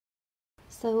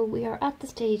So we are at the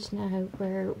stage now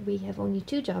where we have only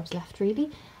two jobs left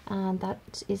really, and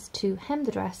that is to hem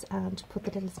the dress and put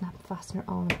the little snap fastener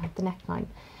on at the neckline.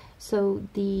 So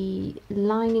the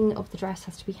lining of the dress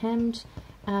has to be hemmed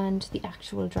and the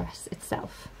actual dress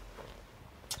itself.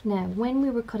 Now when we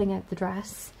were cutting out the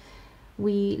dress,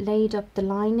 we laid up the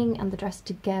lining and the dress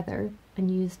together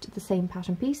and used the same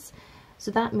pattern piece.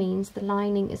 So that means the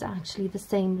lining is actually the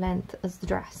same length as the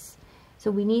dress.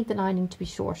 So we need the lining to be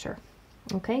shorter.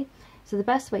 Okay, so the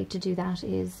best way to do that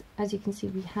is, as you can see,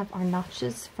 we have our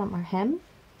notches from our hem.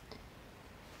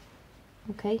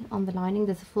 Okay, on the lining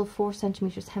there's a full 4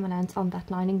 centimeters hem allowance on that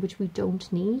lining, which we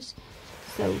don't need.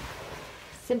 So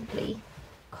simply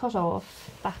cut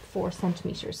off that 4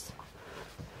 centimeters.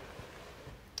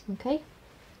 Okay.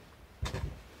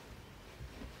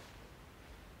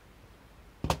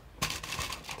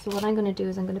 So what I'm going to do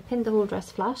is I'm going to pin the whole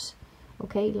dress flat,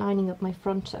 okay, lining up my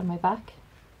front and my back,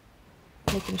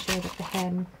 making sure that the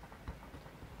hem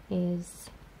is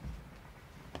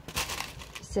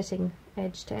sitting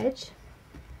edge to edge.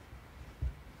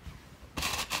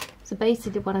 So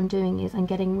basically what I'm doing is I'm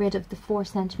getting rid of the 4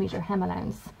 centimeter hem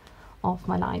allowance off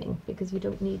my lining, because you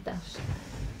don't need that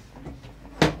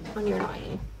on your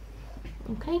lining.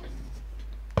 Okay.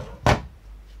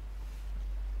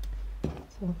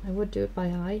 So I would do it by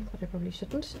eye, but I probably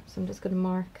shouldn't. So I'm just going to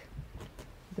mark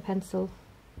with the pencil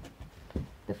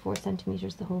the 4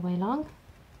 centimeters the whole way along.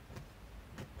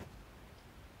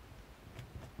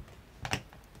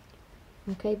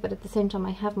 Okay, but at the same time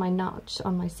I have my notch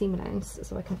on my seam allowance,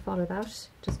 so I can follow that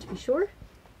just to be sure.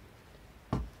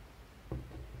 And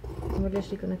we're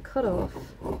literally going to cut off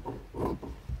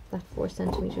that 4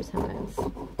 centimeters hem allowance.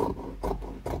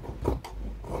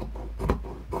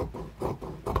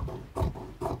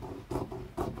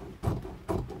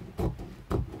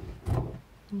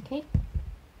 Okay,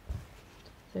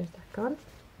 so there's that gone.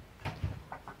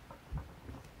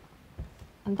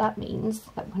 And that means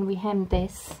that when we hem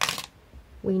this,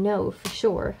 we know for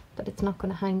sure that it's not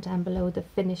going to hang down below the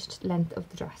finished length of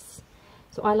the dress.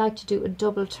 So I like to do a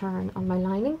double turn on my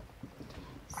lining,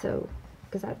 so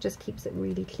because that just keeps it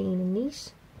really clean and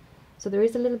neat. So there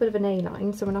is a little bit of an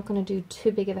A-line, so we're not going to do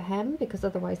too big of a hem, because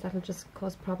otherwise that'll just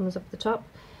cause problems up the top.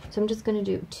 So I'm just going to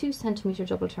do a 2 centimeter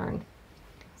double turn.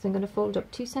 So I'm going to fold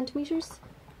up 2 centimeters,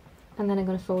 and then I'm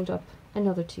going to fold up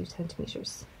another 2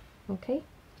 centimeters, okay,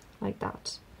 like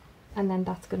that, and then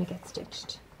that's going to get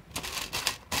stitched.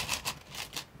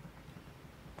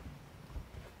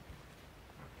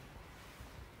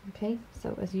 Okay,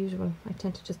 so as usual I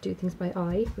tend to just do things by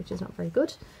eye, which is not very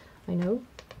good, I know.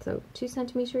 So 2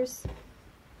 centimeters,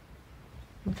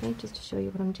 okay, just to show you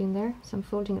what I'm doing there. So I'm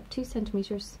folding up 2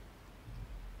 centimeters,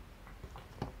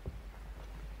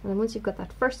 and then once you've got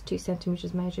that first 2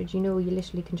 centimeters measured, you know you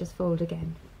literally can just fold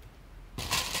again.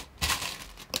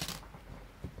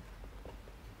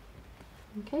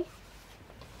 Okay,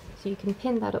 so you can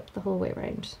pin that up the whole way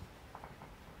around.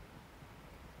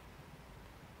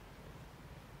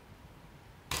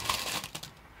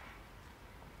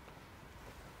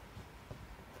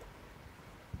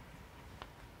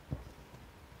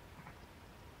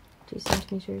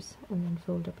 Centimeters, and then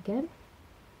fold up again.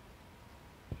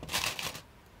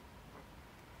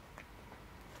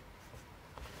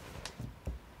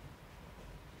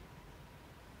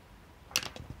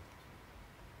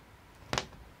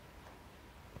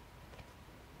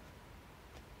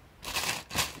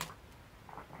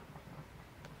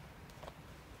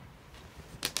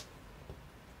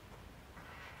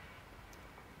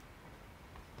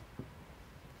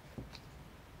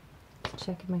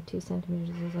 Checking my 2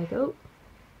 centimeters as I go.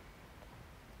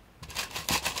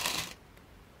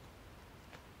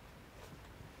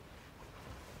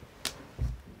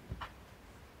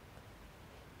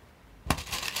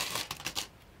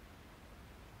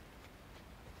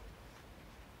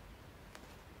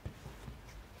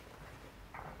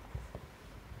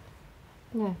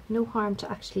 Now, no harm to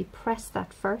actually press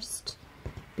that first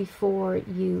before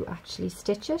you actually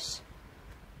stitch it,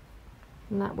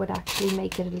 and that would actually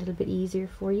make it a little bit easier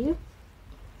for you,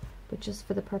 but just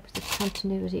for the purpose of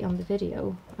continuity on the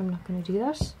video I'm not going to do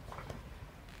that.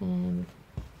 I'm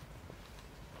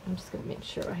just going to make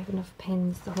sure I have enough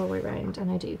pins the whole way around,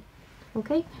 and I do.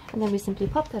 Okay, and then we simply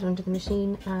pop that under the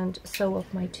machine and sew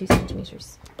up my 2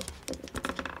 centimeters.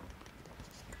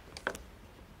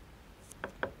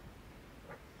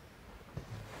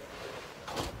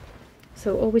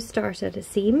 So always start at a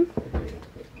seam,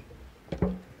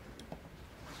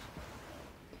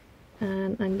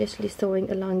 and I'm literally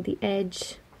sewing along the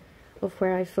edge of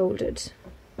where I folded.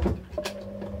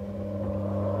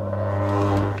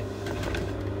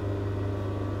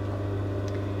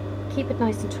 keep it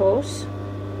nice and taut.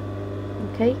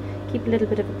 Okay, keep a little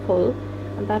bit of a pull,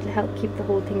 and that'll help keep the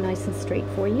whole thing nice and straight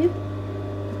for you.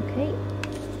 Okay.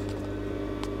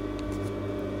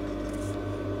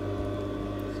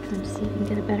 Just trying to see if we can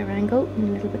get a better angle and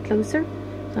a little bit closer.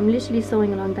 So I'm literally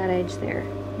sewing along that edge there.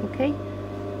 Okay,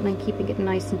 and I'm keeping it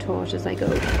nice and taut as I go.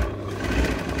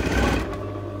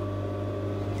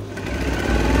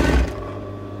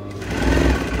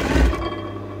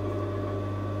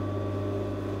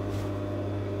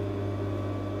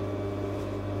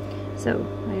 So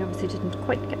I obviously didn't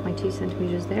quite get my 2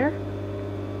 centimeters there.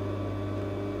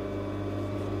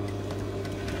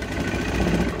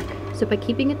 So by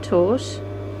keeping it taut,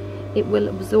 it will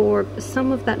absorb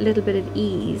some of that little bit of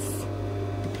ease.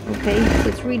 Okay, so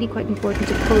it's really quite important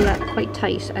to pull that quite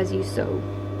tight as you sew.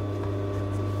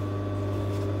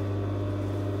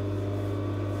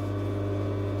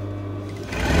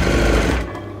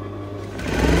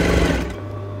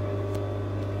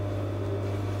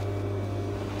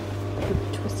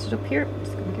 Twist it up here. I'm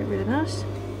just going to get rid of that.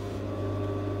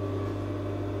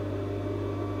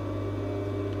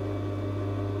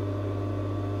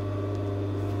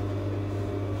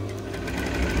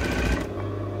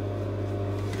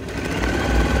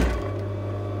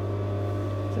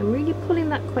 I'm really pulling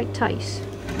that quite tight.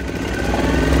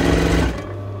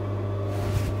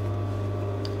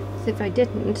 So if I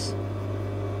didn't,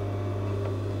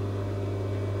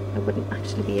 I wouldn't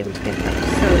actually be able to get that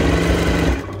sewed.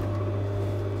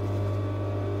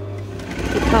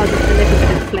 Because of the little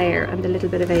bit of flare and the little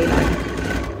bit of A-line.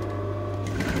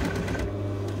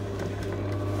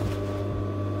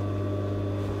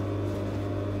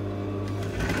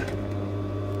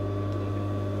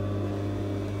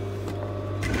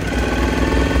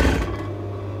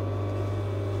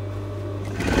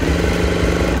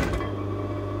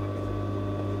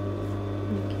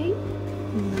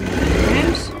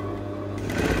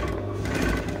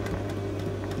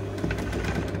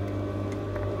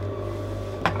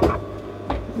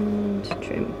 And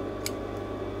trim.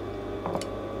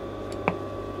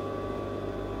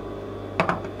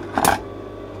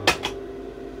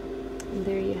 And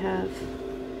there you have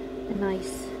a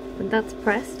nice, when that's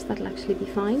pressed, that'll actually be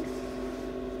fine.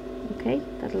 Okay,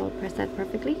 that'll all press out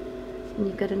perfectly. And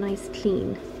you've got a nice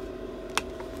clean.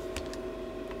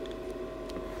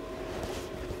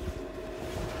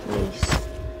 Neat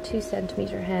 2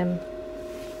 centimeter hem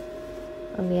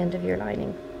on the end of your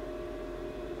lining.